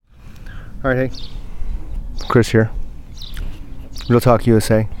All right, hey. Chris here. Real Talk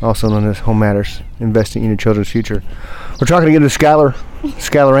USA, also known as Home Matters, investing in your children's future. We're talking again to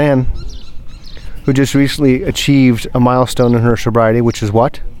Skylar Ann, who just recently achieved a milestone in her sobriety, which is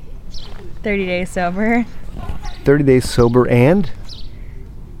what? 30 days sober. 30 days sober and?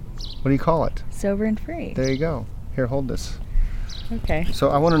 What do you call it? Sober and free. There you go. Here, hold this. Okay. So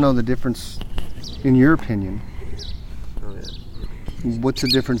I want to know the difference, in your opinion. Oh, yeah. What's the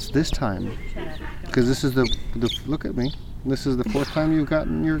difference this time? Because this is the look at me. This is the fourth time you've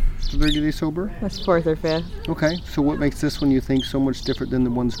gotten your 30 days sober? That's fourth or fifth. Okay, so what makes this one you think so much different than the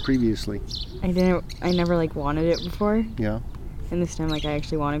ones previously? I never wanted it before. Yeah. And this time I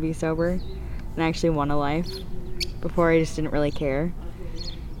actually want to be sober. And I actually want a life. Before I just didn't really care.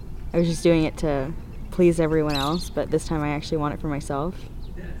 I was just doing it to please everyone else, but this time I actually want it for myself.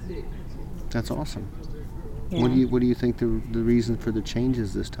 That's awesome. Yeah. What do you think the reason for the change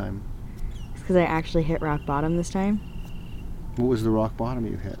is this time? It's because I actually hit rock bottom this time. What was the rock bottom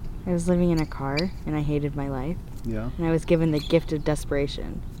you hit? I was living in a car and I hated my life. Yeah. And I was given the gift of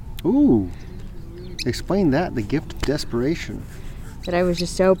desperation. Ooh. Explain that, the gift of desperation. That I was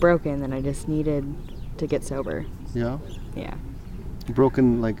just so broken that I just needed to get sober. Yeah? Yeah.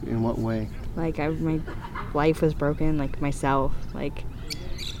 Broken, like, in what way? My life was broken, myself. I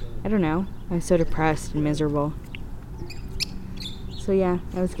don't know. I was so depressed and miserable. So yeah,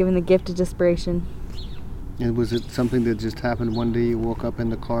 I was given the gift of desperation. And was it something that just happened one day you woke up in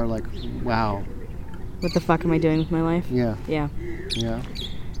the car like, wow. What the fuck am I doing with my life? Yeah. Yeah. Yeah.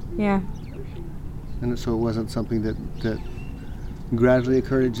 Yeah. And so it wasn't something that gradually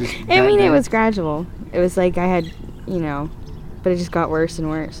occurred, it just... It was gradual. It was I had, but it just got worse and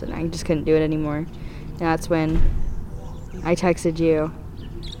worse, and I just couldn't do it anymore. And that's when I texted you,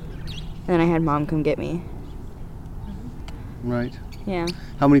 and then I had Mom come get me. Right. Yeah.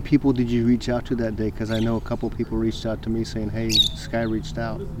 How many people did you reach out to that day? Because I know a couple people reached out to me saying, hey, Sky reached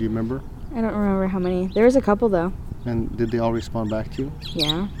out. Do you remember? I don't remember how many. There was a couple, though. And did they all respond back to you?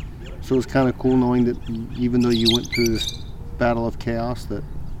 Yeah. So it was kind of cool knowing that even though you went through this battle of chaos, that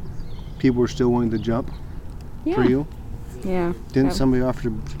people were still willing to jump for you? Yeah. Didn't somebody offer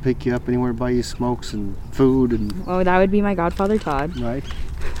to pick you up anywhere, buy you smokes and food? And Oh, that would be my godfather, Todd. Right.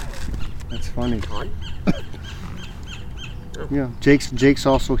 That's funny. Todd? Yeah. Jake's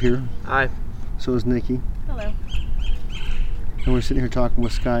also here. Hi. So is Nikki. Hello. And we're sitting here talking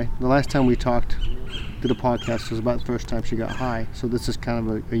with Sky. The last time we talked, did a podcast, was about the first time she got high. So this is kind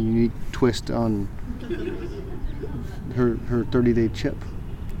of a unique twist on her 30-day chip.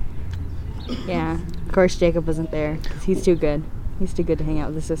 Yeah. Of course, Jacob wasn't there, because he's too good. He's too good to hang out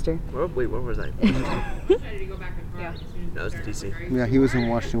with his sister. Wait, where was I? Yeah. That was DC. Yeah, he was in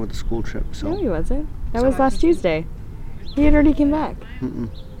Washington with the school trip. So. No, he wasn't. That was last Tuesday. He had already came back. Mm-mm.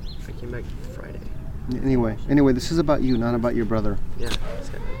 I came back Friday. Anyway, this is about you, not about your brother. Yeah.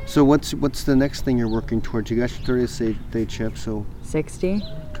 So what's the next thing you're working towards? You got your 30th day chip, so 60.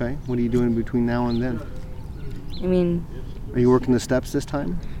 okay. What are you doing between now and then? Are you working the steps this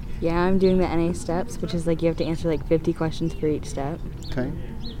time? Yeah, I'm doing the NA steps, which is you have to answer 50 questions for each step. Okay.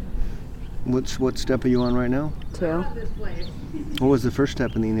 What step are you on right now? 2. What was the first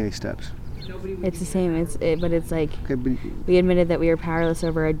step in the NA steps? It's the same. But it's Okay, but we admitted that we were powerless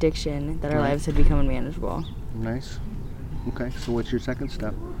over addiction, that our lives had become unmanageable. nice. Okay, so what's your second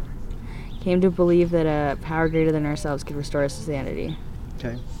step? Came to believe that a power greater than ourselves could restore us to sanity.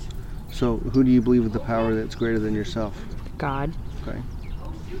 Okay. So who do you believe is the power that's greater than yourself? God. Okay.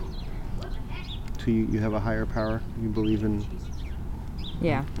 So you have a higher power? You believe in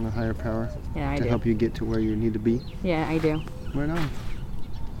Yeah. a higher power? Yeah, I to do. help you get to where you need to be? Yeah, I do. Right on.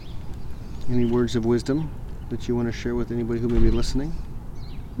 Any words of wisdom that you want to share with anybody who may be listening?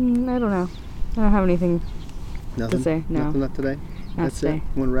 I don't know. I don't have anything Nothing? to say. No. Nothing, not today? Not That's today.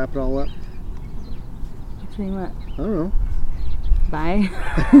 it? Want to wrap it all up? Saying what? I don't know. Bye.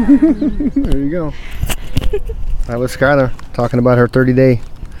 There you go. That was Skylar talking about her 30-day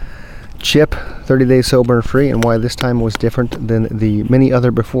chip, 30 days sober and free, and why this time was different than the many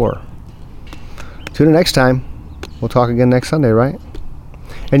other before. Tune in next time. We'll talk again next Sunday, right?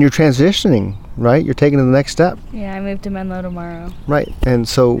 And you're transitioning, right? You're taking the next step. Yeah, I moved to Menlo tomorrow. Right. And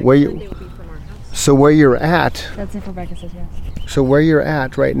so where you're at, That's if Rebecca says yes. so where you're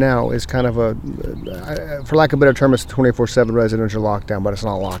at right now is kind of a, for lack of a better term, it's a 24/7 residential lockdown, but it's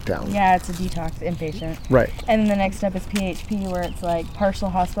not lockdown. Yeah, it's a detox inpatient. Right. And then the next step is PHP, where it's partial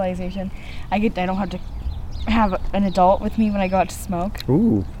hospitalization. I don't have to have an adult with me when I go out to smoke.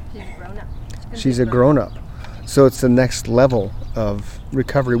 Ooh. She's a grown-up. So it's the next level of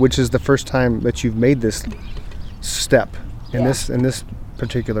recovery, which is the first time that you've made this step in this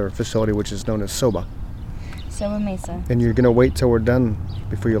particular facility, which is known as SOBA. Soba Mesa. And you're going to wait till we're done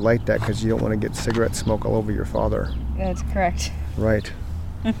before you light that because you don't want to get cigarette smoke all over your father. That's correct. Right.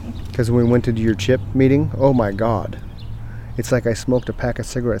 Because when we went to do your CHIP meeting, oh my God. It's like I smoked a pack of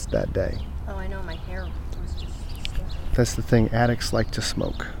cigarettes that day. Oh, I know. My hair was just stinking. That's the thing. Addicts like to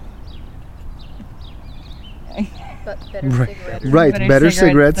smoke. But better cigarettes. Right. Better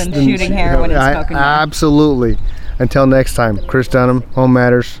cigarettes than shooting heroin and smoking weed. Absolutely. Until next time, Chris Dunham, Home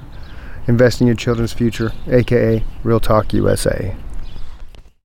Matters, Invest in Your Children's Future, a.k.a. Real Talk USA.